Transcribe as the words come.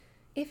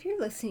If you're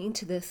listening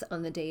to this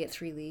on the day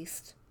it's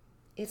released,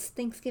 it's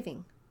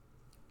Thanksgiving,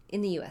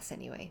 in the US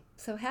anyway.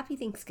 So happy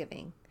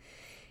Thanksgiving.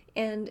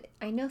 And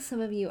I know some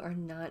of you are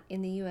not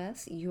in the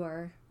US, you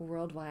are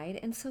worldwide,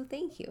 and so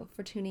thank you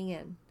for tuning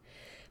in.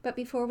 But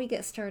before we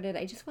get started,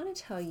 I just want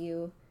to tell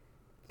you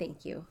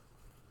thank you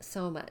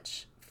so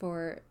much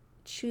for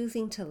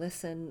choosing to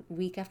listen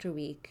week after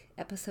week,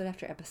 episode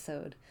after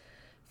episode,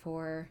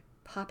 for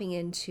popping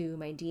into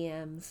my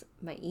DMs,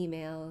 my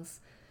emails,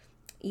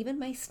 even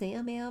my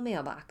snail mail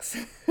mailbox.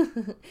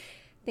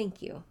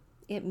 Thank you.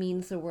 It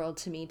means the world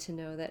to me to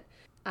know that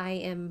I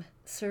am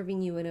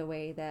serving you in a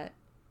way that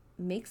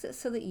makes it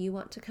so that you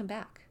want to come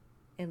back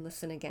and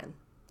listen again.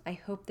 I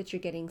hope that you're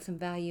getting some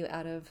value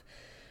out of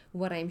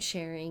what I'm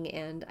sharing,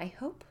 and I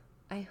hope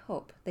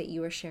that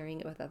you are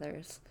sharing it with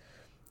others,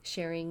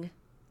 sharing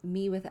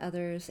me with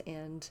others,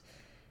 and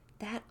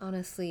that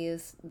honestly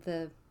is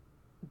the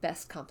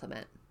best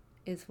compliment,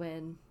 is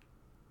when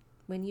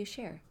you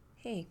share,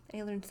 hey,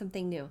 I learned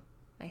something new.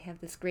 I have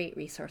this great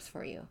resource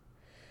for you.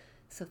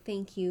 So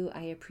thank you.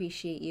 I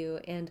appreciate you.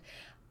 And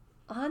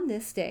on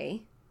this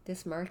day,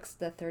 this marks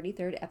the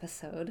 33rd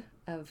episode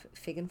of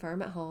Fig and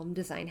Farm at Home,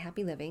 Design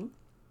Happy Living.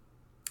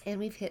 And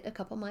we've hit a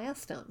couple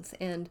milestones.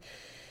 And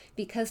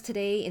because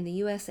today in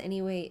the US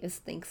anyway is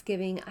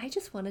Thanksgiving, I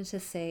just wanted to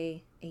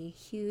say a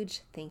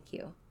huge thank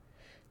you.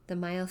 The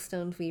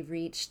milestones we've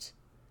reached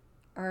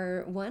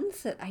are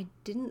ones that I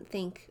didn't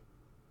think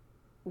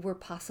were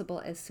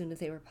possible as soon as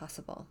they were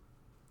possible.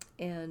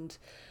 And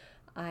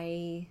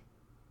I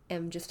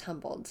am just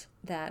humbled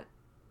that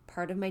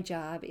part of my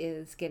job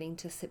is getting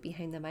to sit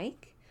behind the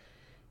mic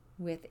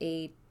with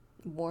a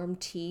warm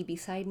tea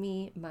beside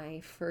me, my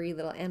furry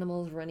little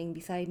animals running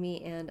beside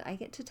me, and I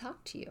get to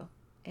talk to you.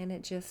 And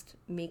it just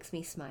makes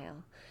me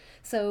smile.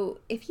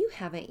 So if you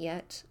haven't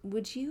yet,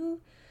 would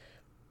you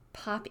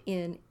pop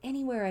in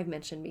anywhere I've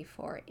mentioned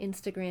before,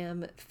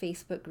 Instagram,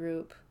 Facebook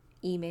group,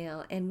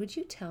 email, and would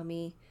you tell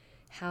me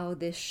how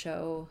this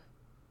show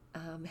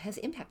has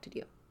impacted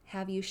you?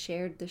 Have you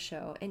shared the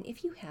show? And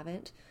if you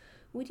haven't,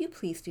 would you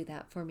please do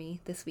that for me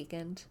this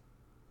weekend?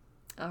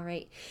 All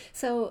right.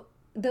 So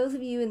those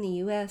of you in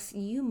the US,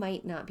 you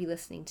might not be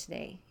listening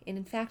today. And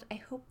in fact, I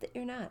hope that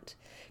you're not,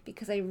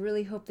 because I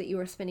really hope that you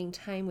are spending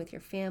time with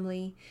your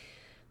family.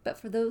 But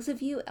for those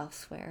of you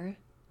elsewhere,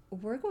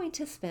 we're going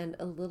to spend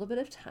a little bit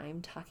of time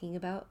talking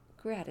about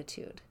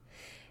gratitude.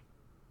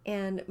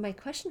 And my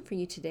question for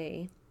you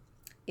today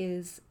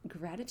is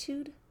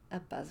gratitude a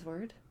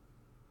buzzword?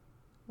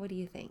 What do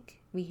you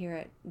think? We hear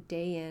it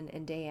day in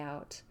and day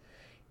out,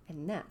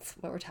 and that's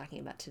what we're talking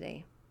about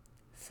today.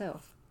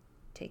 So,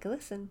 take a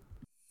listen.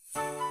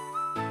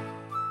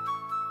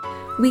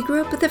 We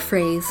grew up with the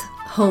phrase,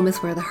 home is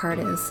where the heart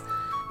is,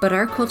 but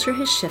our culture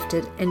has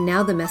shifted, and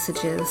now the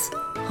message is,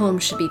 home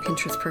should be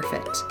Pinterest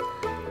perfect.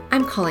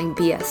 I'm calling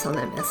BS on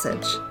that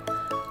message.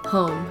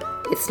 Home,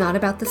 it's not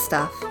about the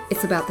stuff,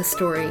 it's about the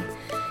story.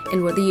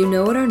 And whether you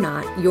know it or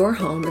not, your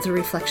home is a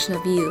reflection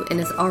of you and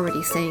is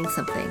already saying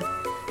something.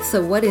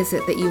 So what is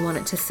it that you want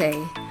it to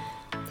say?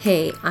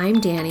 Hey, I'm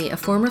Danny, a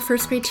former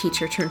first grade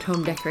teacher turned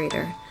home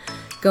decorator.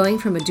 Going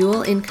from a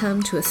dual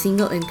income to a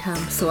single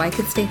income so I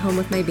could stay home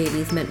with my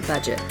babies meant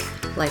budget,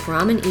 like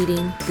ramen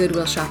eating,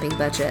 Goodwill shopping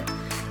budget.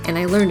 And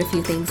I learned a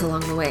few things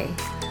along the way,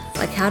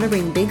 like how to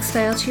bring big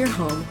style to your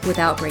home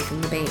without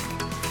breaking the bank.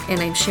 And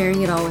I'm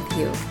sharing it all with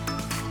you.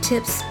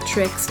 Tips,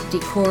 tricks,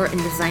 decor,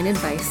 and design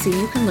advice so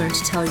you can learn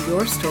to tell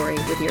your story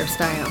with your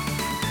style,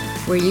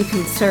 where you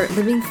can start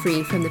living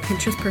free from the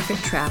Pinterest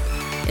perfect trap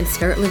and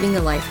start living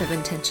a life of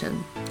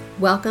intention.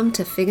 Welcome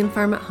to Fig and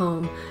Farm at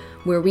Home,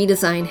 where we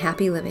design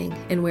happy living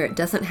and where it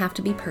doesn't have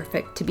to be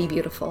perfect to be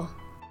beautiful.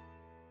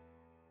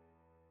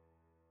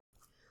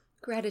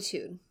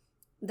 Gratitude.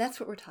 That's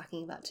what we're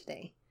talking about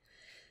today.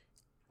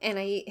 And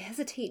I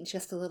hesitate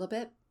just a little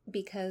bit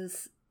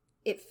because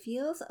it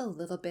feels a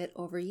little bit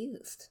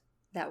overused,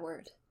 that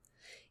word.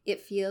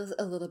 It feels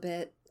a little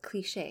bit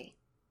cliche.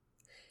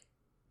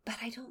 But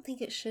I don't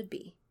think it should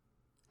be.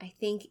 I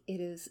think it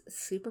is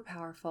super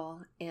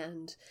powerful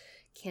and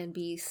can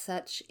be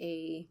such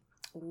a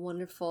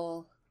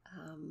wonderful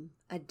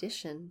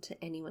addition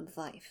to anyone's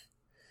life.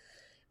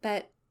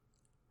 But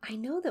I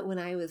know that when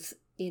I was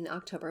in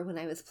October, when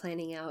I was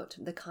planning out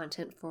the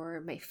content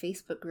for my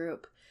Facebook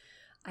group,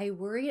 I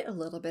worried a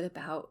little bit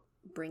about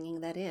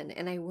bringing that in.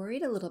 And I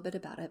worried a little bit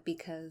about it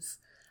because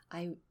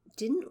I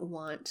didn't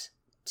want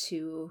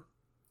to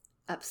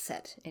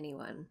upset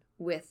anyone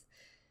with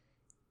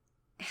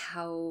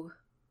how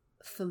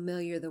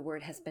familiar the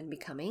word has been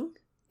becoming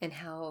and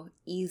how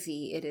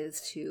easy it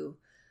is to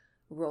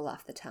roll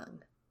off the tongue.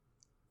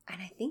 And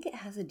I think it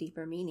has a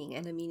deeper meaning,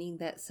 and a meaning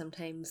that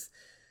sometimes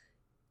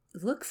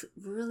looks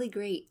really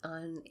great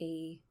on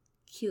a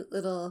cute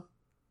little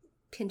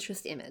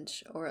Pinterest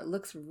image, or it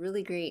looks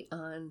really great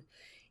on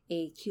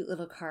a cute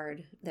little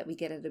card that we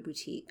get at a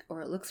boutique,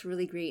 or it looks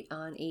really great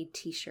on a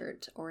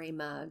t-shirt or a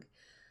mug.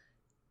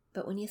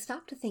 But when you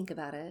stop to think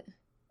about it,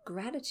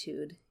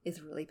 gratitude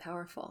is really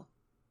powerful.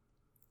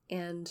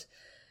 And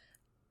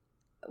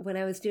when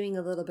I was doing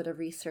a little bit of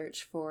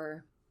research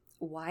for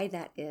why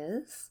that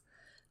is,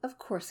 of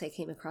course I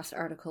came across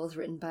articles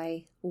written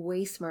by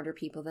way smarter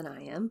people than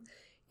I am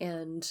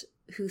and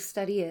who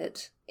study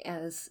it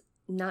as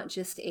not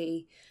just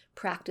a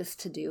practice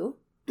to do,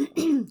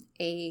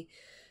 a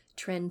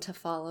trend to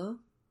follow,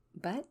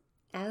 but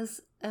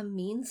as a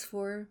means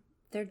for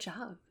their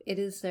job. It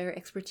is their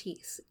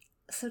expertise.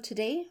 So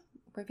today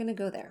we're going to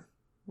go there.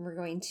 We're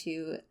going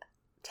to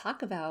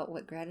talk about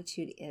what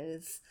gratitude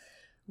is,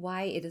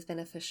 why it is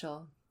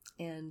beneficial,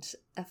 and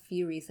a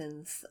few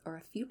reasons or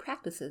a few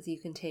practices you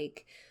can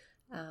take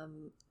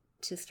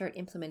to start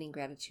implementing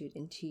gratitude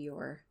into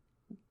your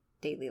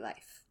daily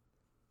life.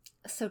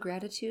 So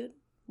gratitude,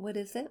 what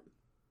is it?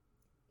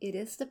 It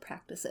is the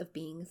practice of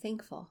being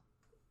thankful.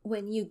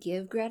 When you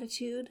give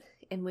gratitude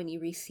and when you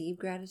receive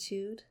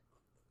gratitude,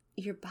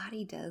 your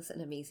body does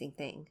an amazing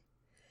thing.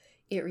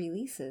 It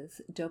releases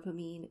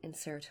dopamine and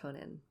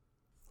serotonin.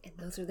 And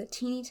those are the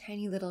teeny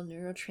tiny little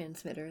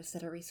neurotransmitters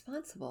that are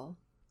responsible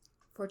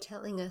for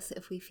telling us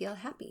if we feel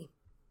happy.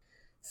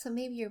 So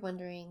maybe you're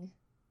wondering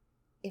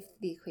if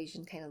the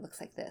equation kind of looks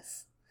like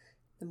this.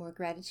 The more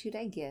gratitude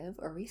I give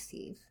or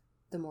receive,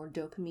 the more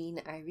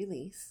dopamine I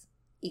release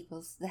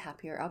equals the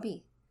happier I'll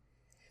be.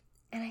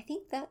 And I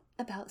think that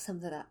about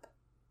sums it up.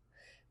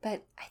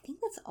 But I think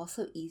that's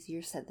also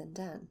easier said than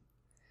done.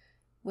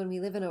 When we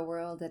live in a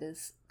world that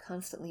is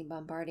constantly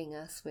bombarding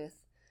us with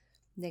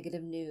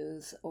negative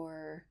news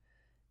or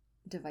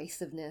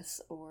divisiveness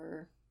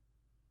or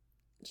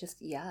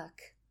just yuck,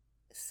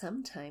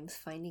 sometimes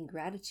finding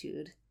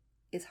gratitude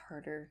is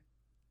harder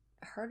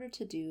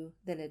to do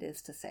than it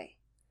is to say.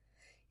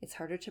 It's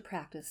harder to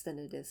practice than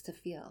it is to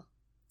feel.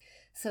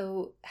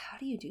 So how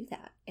do you do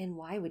that? And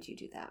why would you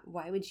do that?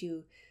 Why would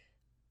you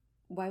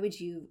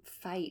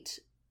fight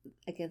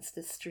against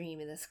this stream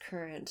and this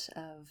current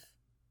of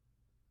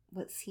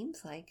what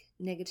seems like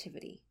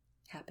negativity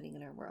happening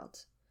in our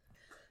world?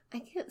 I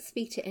can't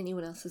speak to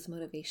anyone else's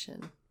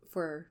motivation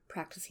for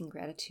practicing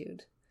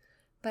gratitude,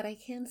 but I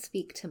can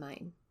speak to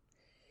mine.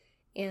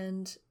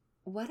 And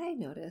what I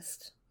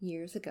noticed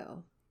years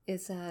ago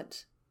is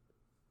that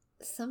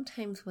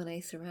sometimes when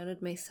I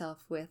surrounded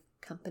myself with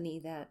company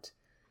that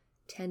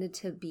tended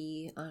to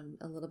be on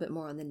a little bit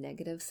more on the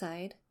negative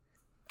side,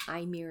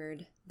 I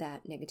mirrored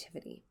that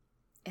negativity.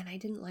 And I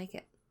didn't like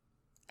it.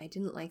 I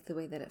didn't like the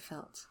way that it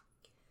felt.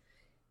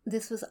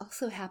 This was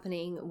also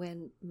happening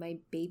when my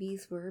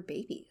babies were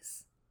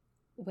babies,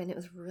 when it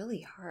was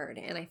really hard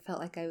and I felt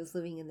like I was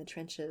living in the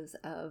trenches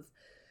of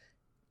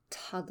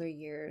toddler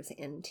years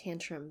and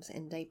tantrums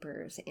and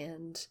diapers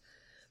and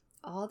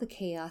all the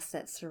chaos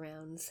that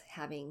surrounds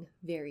having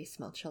very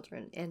small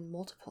children and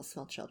multiple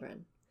small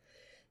children.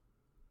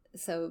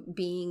 So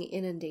being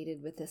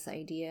inundated with this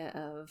idea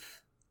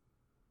of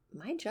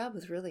my job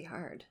was really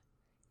hard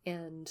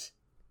and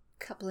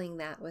coupling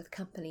that with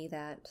company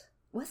that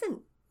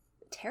wasn't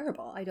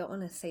terrible, I don't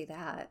want to say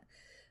that,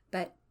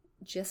 but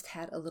just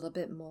had a little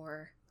bit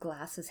more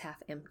glasses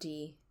half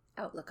empty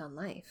outlook on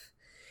life.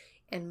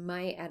 And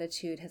my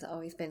attitude has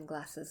always been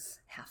glasses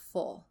half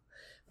full.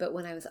 But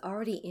when I was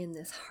already in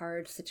this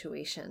hard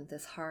situation,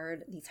 these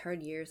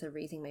hard years of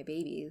raising my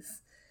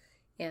babies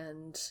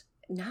and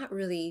not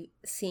really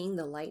seeing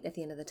the light at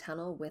the end of the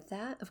tunnel with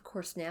that, of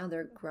course now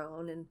they're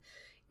grown and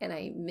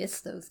I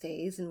miss those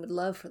days and would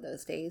love for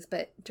those days.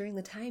 But during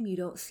the time, you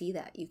don't see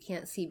that. You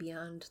can't see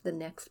beyond the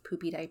next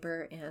poopy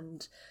diaper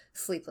and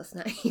sleepless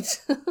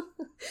night.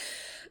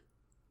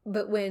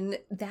 But when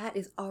that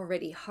is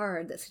already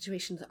hard, that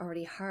situation is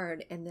already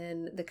hard, and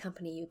then the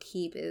company you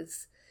keep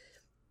is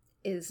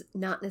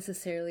not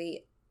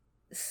necessarily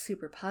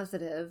super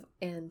positive,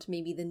 and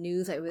maybe the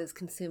news I was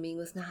consuming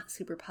was not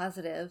super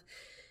positive,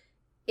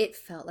 it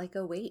felt like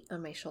a weight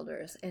on my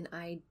shoulders, and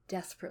I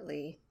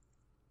desperately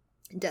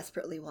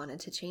wanted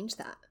to change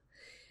that.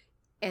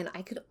 And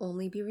I could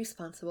only be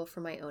responsible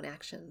for my own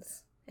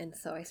actions. And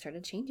so I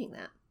started changing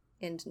that.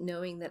 And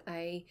knowing that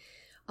I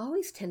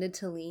always tended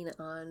to lean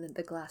on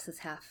the glasses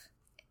half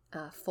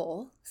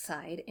full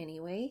side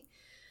anyway,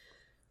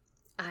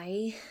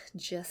 I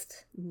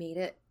just made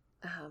it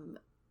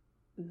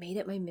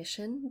my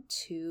mission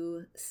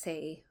to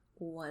say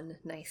one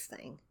nice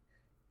thing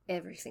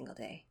every single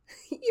day,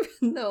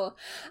 even though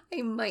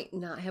I might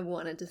not have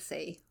wanted to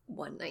say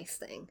one nice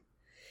thing.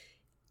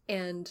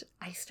 And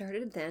I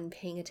started then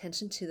paying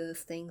attention to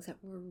those things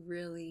that were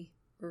really,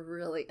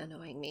 really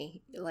annoying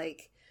me,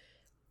 like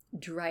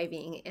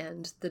driving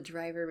and the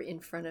driver in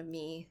front of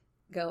me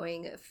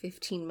going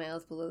 15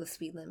 miles below the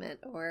speed limit,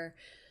 or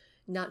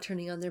not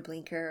turning on their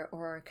blinker,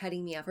 or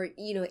cutting me off, or,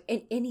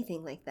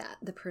 anything like that.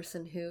 The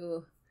person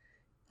who,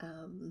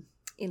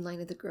 in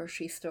line at the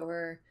grocery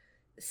store,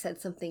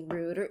 said something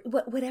rude, or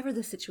whatever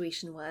the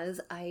situation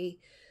was, I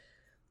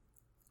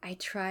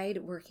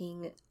tried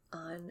working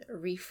on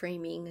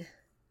reframing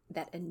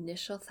that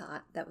initial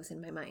thought that was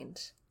in my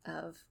mind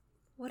of,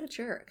 what a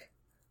jerk,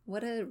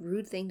 what a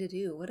rude thing to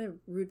do, what a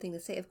rude thing to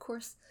say. Of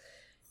course,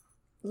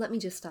 let me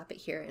just stop it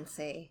here and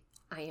say,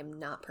 I am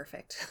not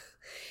perfect.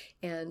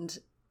 And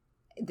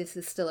this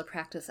is still a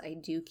practice I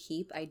do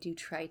keep. I do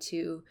try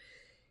to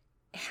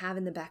have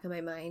in the back of my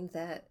mind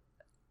that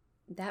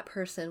that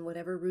person,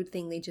 whatever rude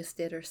thing they just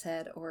did or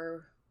said,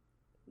 or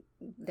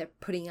they're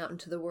putting out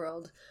into the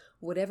world,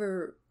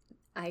 whatever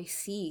I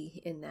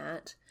see in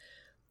that,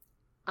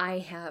 I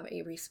have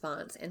a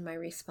response, and my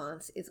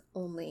response is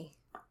only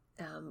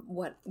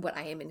what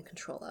I am in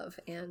control of.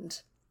 And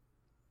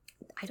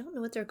I don't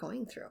know what they're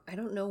going through. I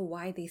don't know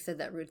why they said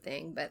that rude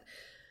thing, but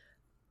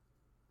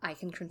I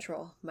can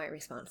control my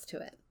response to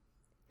it.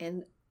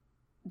 And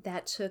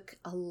that took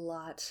a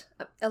lot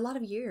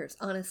of years,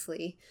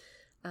 honestly,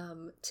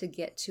 to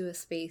get to a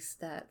space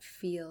that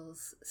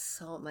feels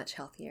so much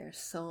healthier,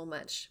 so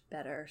much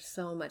better,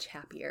 so much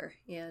happier.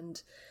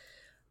 And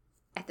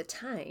at the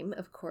time,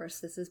 of course,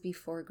 this is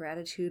before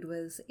gratitude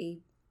was a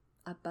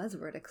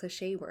buzzword, a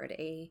cliche word.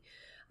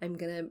 I'm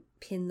going to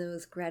pin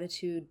those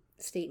gratitude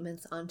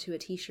statements onto a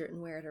t-shirt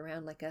and wear it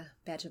around like a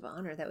badge of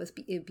honor. That was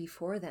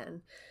before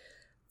then.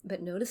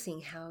 But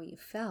noticing how you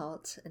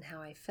felt and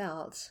how I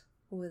felt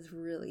was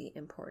really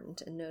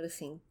important, and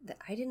noticing that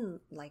I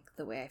didn't like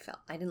the way I felt.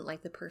 I didn't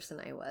like the person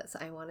I was.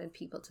 I wanted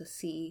people to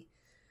see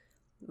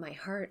my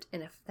heart,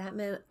 and if that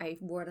meant I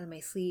wore it on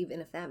my sleeve,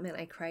 and if that meant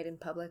I cried in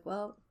public,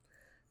 well,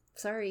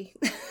 sorry.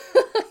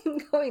 I'm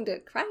going to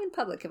cry in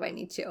public if I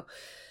need to.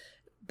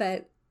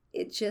 But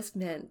it just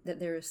meant that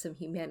there was some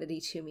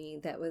humanity to me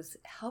that was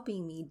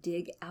helping me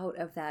dig out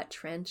of that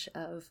trench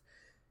of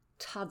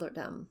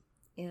toddlerdom.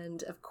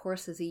 And of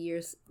course, as the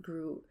years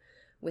grew,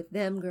 with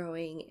them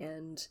growing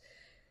and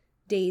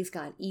days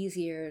got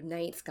easier,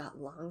 nights got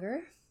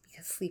longer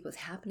because sleep was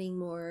happening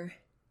more,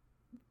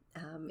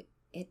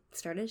 it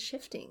started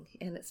shifting.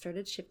 And it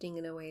started shifting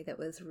in a way that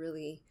was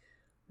really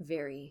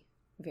very,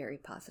 very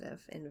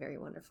positive and very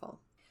wonderful.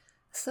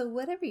 So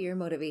whatever your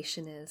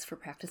motivation is for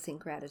practicing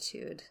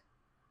gratitude,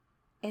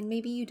 and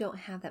maybe you don't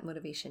have that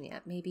motivation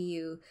yet. Maybe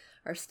you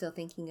are still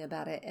thinking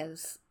about it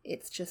as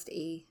it's just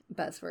a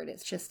buzzword.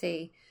 It's just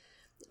a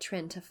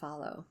trend to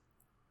follow.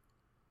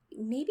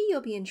 Maybe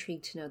you'll be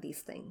intrigued to know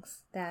these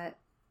things, that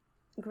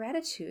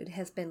gratitude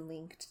has been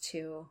linked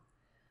to,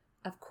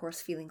 of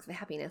course, feelings of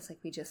happiness, like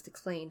we just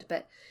explained,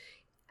 but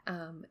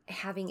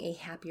having a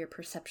happier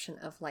perception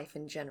of life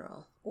in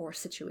general, or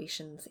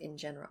situations in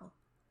general.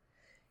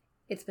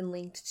 It's been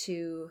linked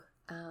to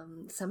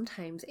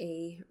sometimes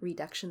a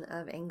reduction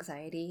of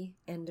anxiety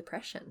and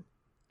depression.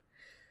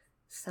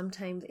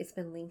 Sometimes it's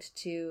been linked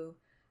to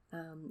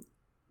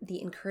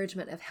the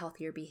encouragement of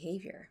healthier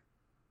behavior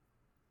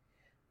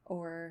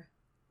or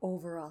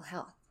overall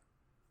health.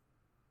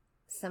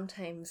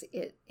 Sometimes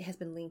it has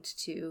been linked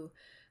to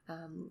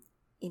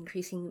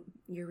increasing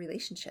your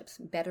relationships,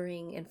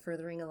 bettering and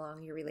furthering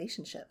along your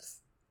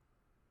relationships,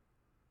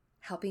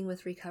 helping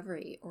with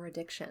recovery or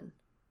addiction.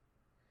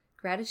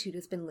 Gratitude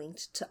has been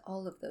linked to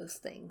all of those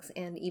things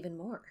and even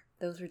more.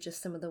 Those are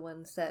just some of the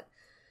ones that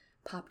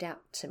popped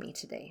out to me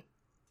today.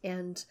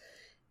 And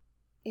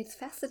it's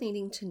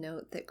fascinating to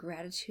note that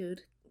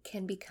gratitude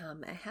can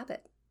become a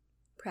habit.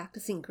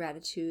 Practicing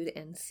gratitude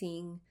and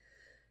seeing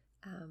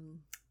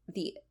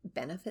the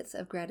benefits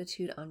of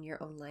gratitude on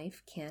your own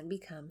life can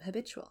become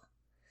habitual.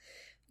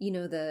 You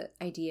know, the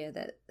idea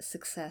that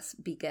success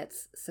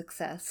begets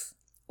success,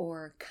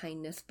 or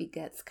kindness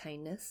begets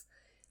kindness,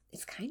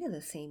 it's kind of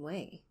the same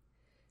way.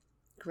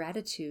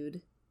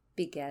 Gratitude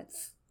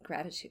begets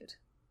gratitude.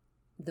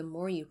 The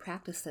more you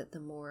practice it, the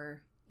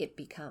more it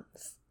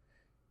becomes.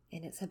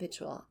 And it's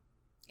habitual.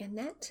 And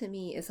that, to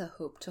me, is a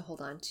hope to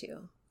hold on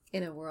to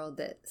in a world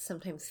that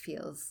sometimes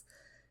feels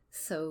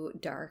so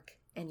dark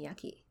and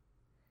yucky.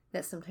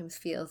 That sometimes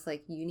feels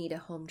like you need a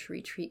home to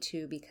retreat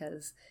to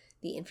because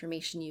the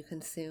information you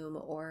consume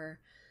or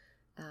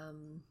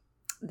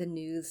the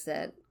news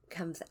that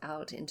comes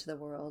out into the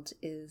world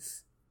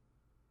is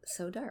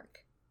so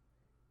dark.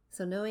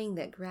 So knowing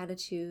that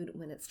gratitude,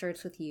 when it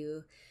starts with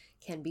you,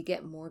 can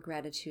beget more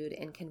gratitude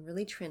and can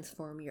really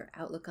transform your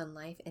outlook on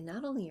life, and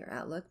not only your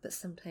outlook, but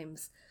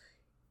sometimes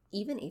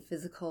even a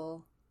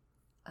physical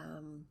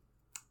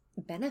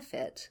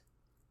benefit,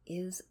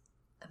 is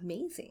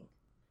amazing.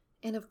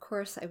 And of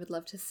course, I would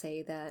love to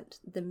say that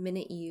the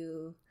minute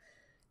you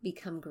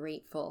become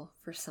grateful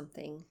for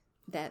something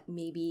that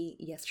maybe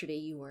yesterday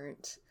you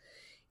weren't,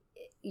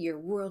 your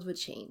world would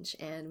change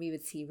and we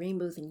would see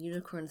rainbows and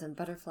unicorns and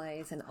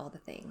butterflies and all the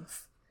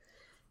things.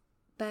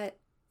 But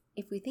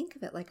if we think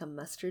of it like a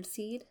mustard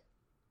seed,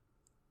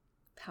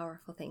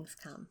 powerful things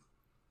come.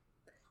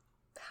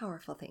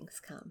 Powerful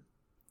things come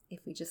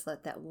if we just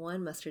let that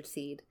one mustard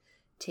seed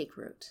take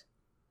root.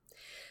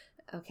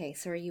 Okay,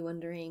 so are you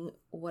wondering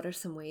what are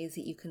some ways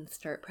that you can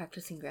start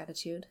practicing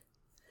gratitude?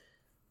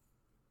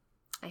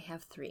 I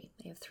have three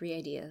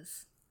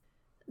ideas.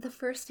 The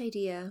first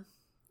idea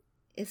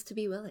is to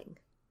be willing,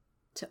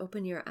 to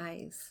open your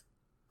eyes,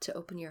 to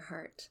open your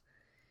heart,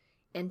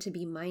 and to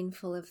be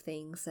mindful of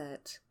things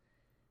that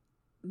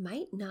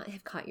might not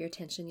have caught your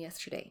attention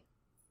yesterday.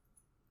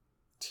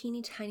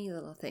 Teeny tiny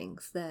little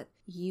things that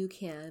you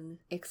can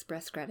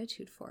express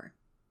gratitude for.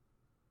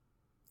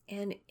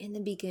 And in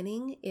the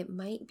beginning, it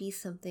might be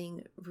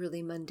something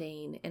really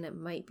mundane, and it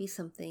might be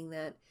something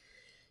that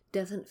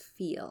doesn't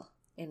feel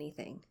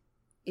anything.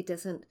 It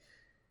doesn't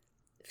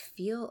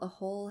feel a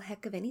whole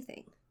heck of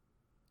anything.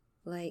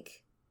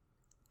 Like,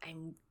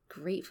 I'm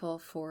grateful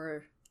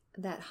for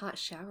that hot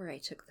shower I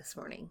took this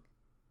morning.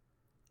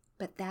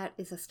 But that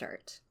is a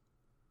start.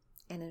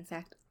 And in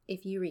fact,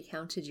 if you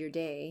recounted your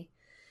day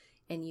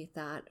and you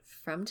thought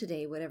from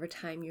today, whatever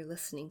time you're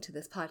listening to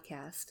this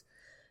podcast,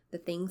 the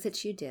things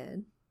that you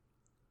did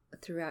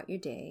throughout your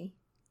day,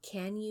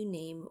 can you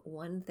name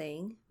one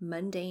thing,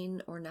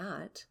 mundane or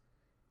not,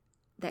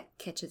 that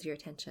catches your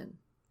attention?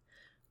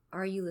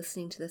 Are you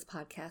listening to this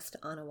podcast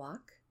on a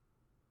walk?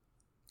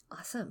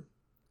 Awesome.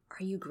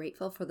 Are you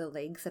grateful for the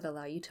legs that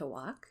allow you to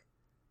walk?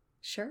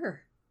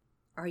 Sure.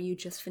 Are you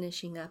just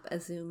finishing up a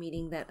Zoom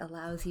meeting that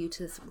allows you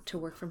to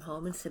work from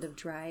home instead of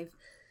drive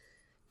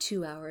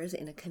 2 hours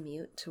in a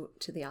commute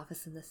to the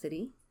office in the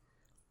city?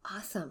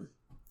 Awesome.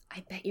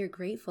 I bet you're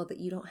grateful that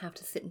you don't have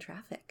to sit in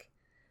traffic.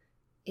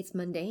 It's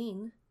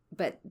mundane,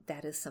 but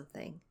that is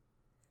something.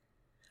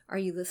 Are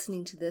you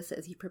listening to this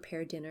as you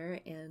prepare dinner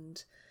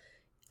and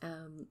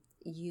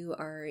you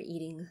are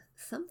eating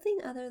something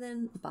other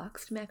than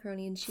boxed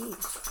macaroni and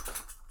cheese?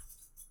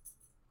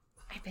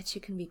 I bet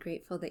you can be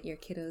grateful that your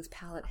kiddo's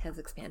palate has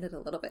expanded a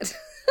little bit.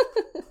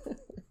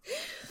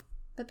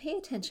 But pay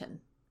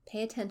attention.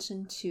 Pay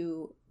attention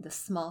to the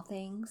small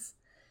things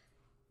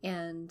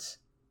and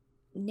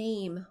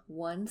name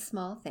one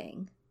small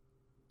thing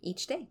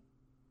each day.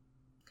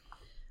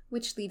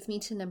 Which leads me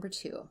to number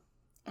 2,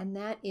 and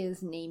that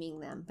is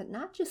naming them, but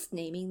not just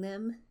naming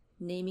them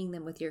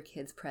with your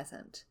kids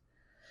present.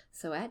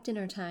 So at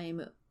dinner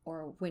time,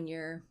 or when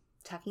you're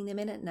tucking them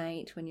in at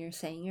night, when you're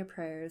saying your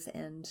prayers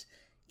and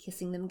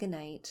kissing them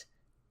goodnight,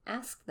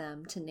 ask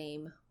them to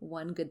name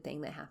one good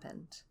thing that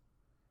happened.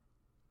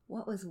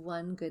 What was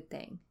one good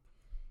thing?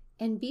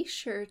 And be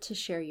sure to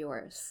share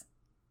yours,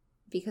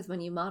 because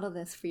when you model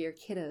this for your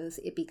kiddos,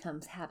 it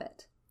becomes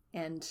habit,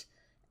 and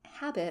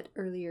habit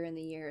earlier in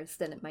the years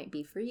than it might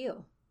be for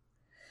you.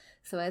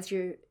 So as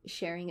you're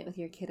sharing it with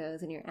your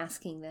kiddos and you're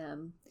asking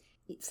them,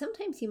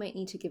 sometimes you might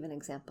need to give an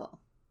example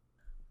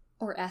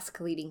or ask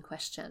a leading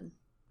question.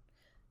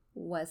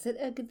 Was it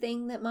a good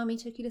thing that mommy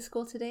took you to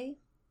school today?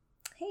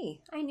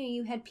 Hey, I knew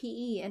you had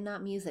PE and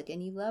not music,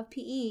 and you love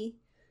PE.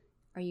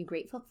 Are you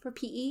grateful for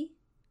PE?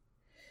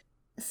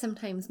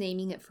 Sometimes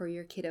naming it for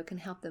your kiddo can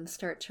help them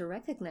start to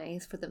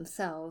recognize for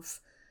themselves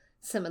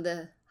some of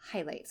the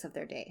highlights of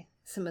their day,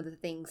 some of the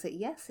things that,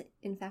 yes,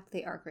 in fact,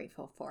 they are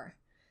grateful for.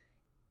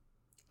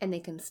 And they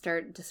can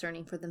start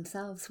discerning for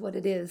themselves what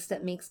it is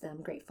that makes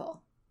them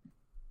grateful.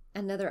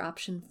 Another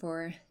option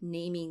for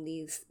naming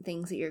these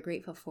things that you're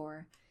grateful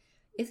for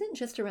isn't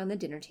just around the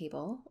dinner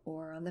table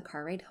or on the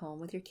car ride home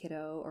with your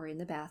kiddo or in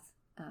the bath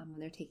when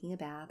they're taking a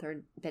bath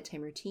or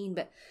bedtime routine,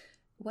 but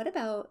what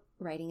about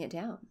writing it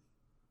down?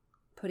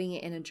 Putting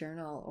it in a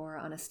journal or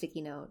on a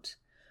sticky note,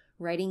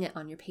 writing it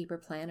on your paper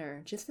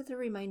planner, just as a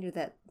reminder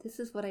that this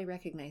is what I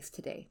recognize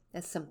today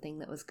as something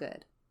that was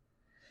good.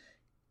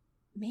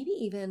 Maybe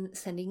even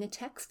sending a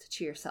text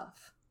to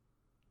yourself,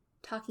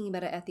 talking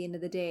about it at the end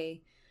of the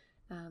day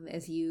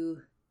as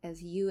you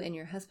and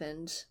your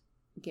husband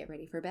get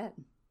ready for bed.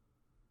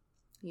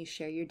 You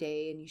share your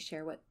day and you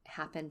share what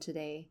happened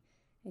today,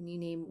 and you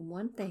name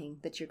one thing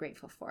that you're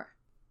grateful for.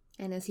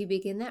 And as you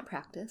begin that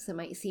practice, it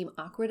might seem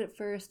awkward at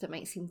first, it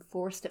might seem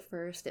forced at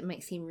first, it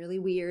might seem really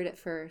weird at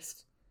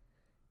first,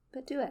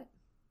 but do it.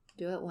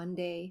 Do it one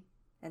day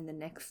and the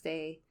next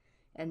day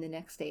and the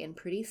next day, and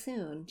pretty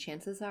soon,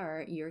 chances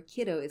are, your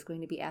kiddo is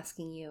going to be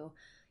asking you,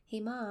 hey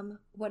mom,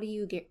 what are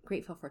you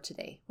grateful for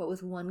today? What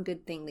was one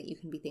good thing that you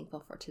can be thankful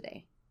for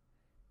today?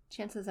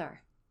 Chances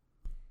are.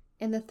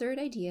 And the third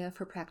idea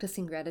for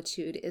practicing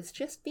gratitude is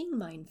just being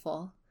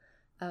mindful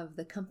of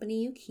the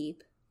company you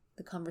keep,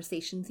 the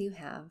conversations you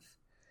have,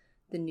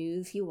 the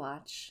news you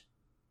watch,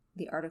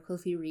 the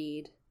articles you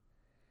read,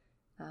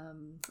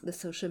 the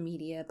social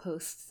media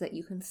posts that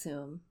you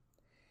consume,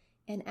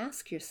 and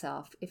ask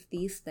yourself if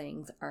these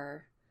things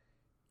are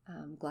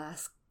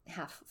glass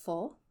half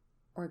full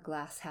or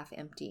glass half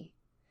empty.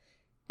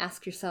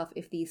 Ask yourself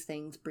if these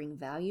things bring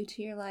value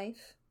to your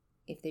life,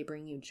 if they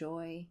bring you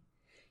joy,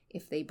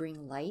 if they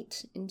bring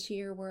light into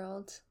your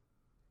world,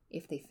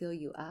 if they fill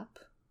you up,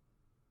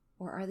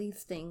 or are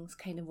these things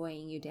kind of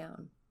weighing you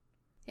down?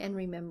 And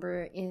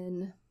remember,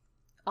 in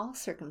all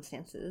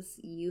circumstances,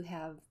 you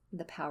have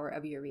the power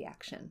of your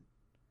reaction.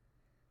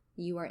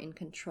 You are in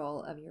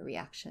control of your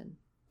reaction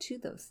to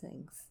those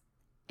things.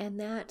 And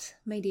that,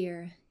 my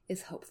dear,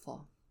 is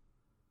hopeful.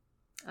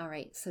 All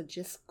right, so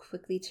just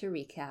quickly to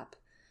recap,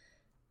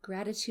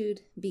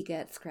 gratitude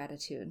begets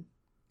gratitude.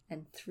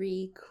 And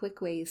 3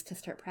 quick ways to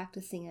start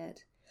practicing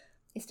it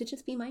is to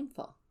just be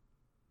mindful.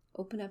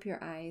 Open up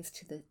your eyes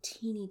to the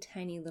teeny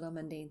tiny little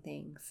mundane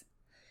things.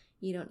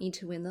 You don't need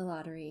to win the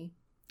lottery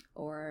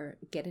or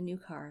get a new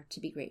car to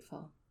be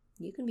grateful.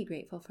 You can be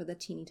grateful for the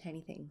teeny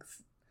tiny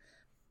things.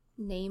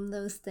 Name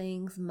those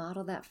things,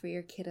 model that for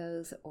your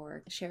kiddos,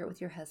 or share it with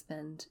your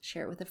husband,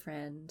 share it with a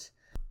friend.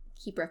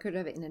 Keep record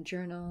of it in a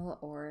journal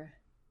or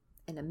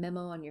in a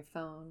memo on your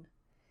phone.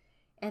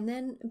 And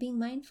then being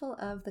mindful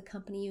of the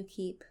company you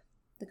keep,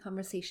 the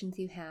conversations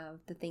you have,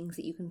 the things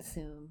that you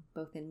consume,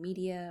 both in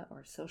media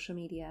or social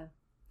media,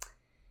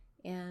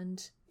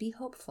 and be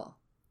hopeful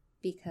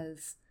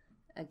because,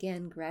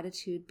 again,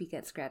 gratitude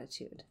begets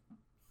gratitude.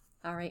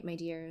 All right, my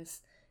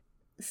dears,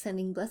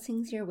 sending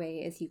blessings your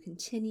way as you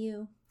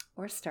continue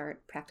or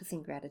start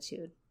practicing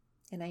gratitude.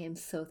 And I am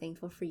so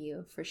thankful for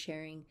you for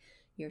sharing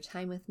your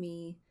time with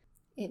me.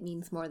 It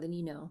means more than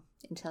you know.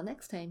 Until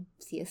next time,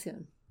 see you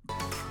soon.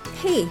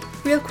 Hey,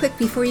 real quick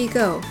before you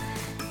go,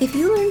 if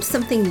you learned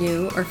something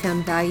new or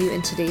found value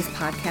in today's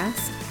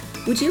podcast,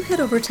 would you head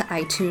over to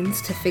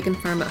iTunes to Fig and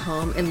Farm at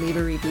Home and leave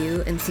a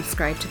review and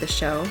subscribe to the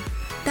show?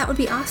 That would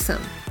be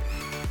awesome.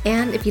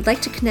 And if you'd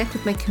like to connect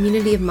with my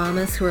community of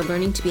mamas who are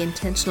learning to be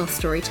intentional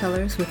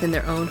storytellers within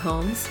their own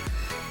homes,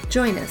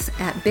 join us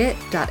at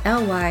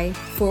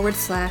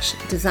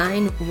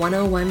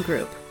bit.ly/design101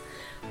 group.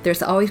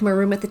 There's always more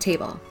room at the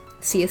table.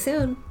 See you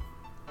soon.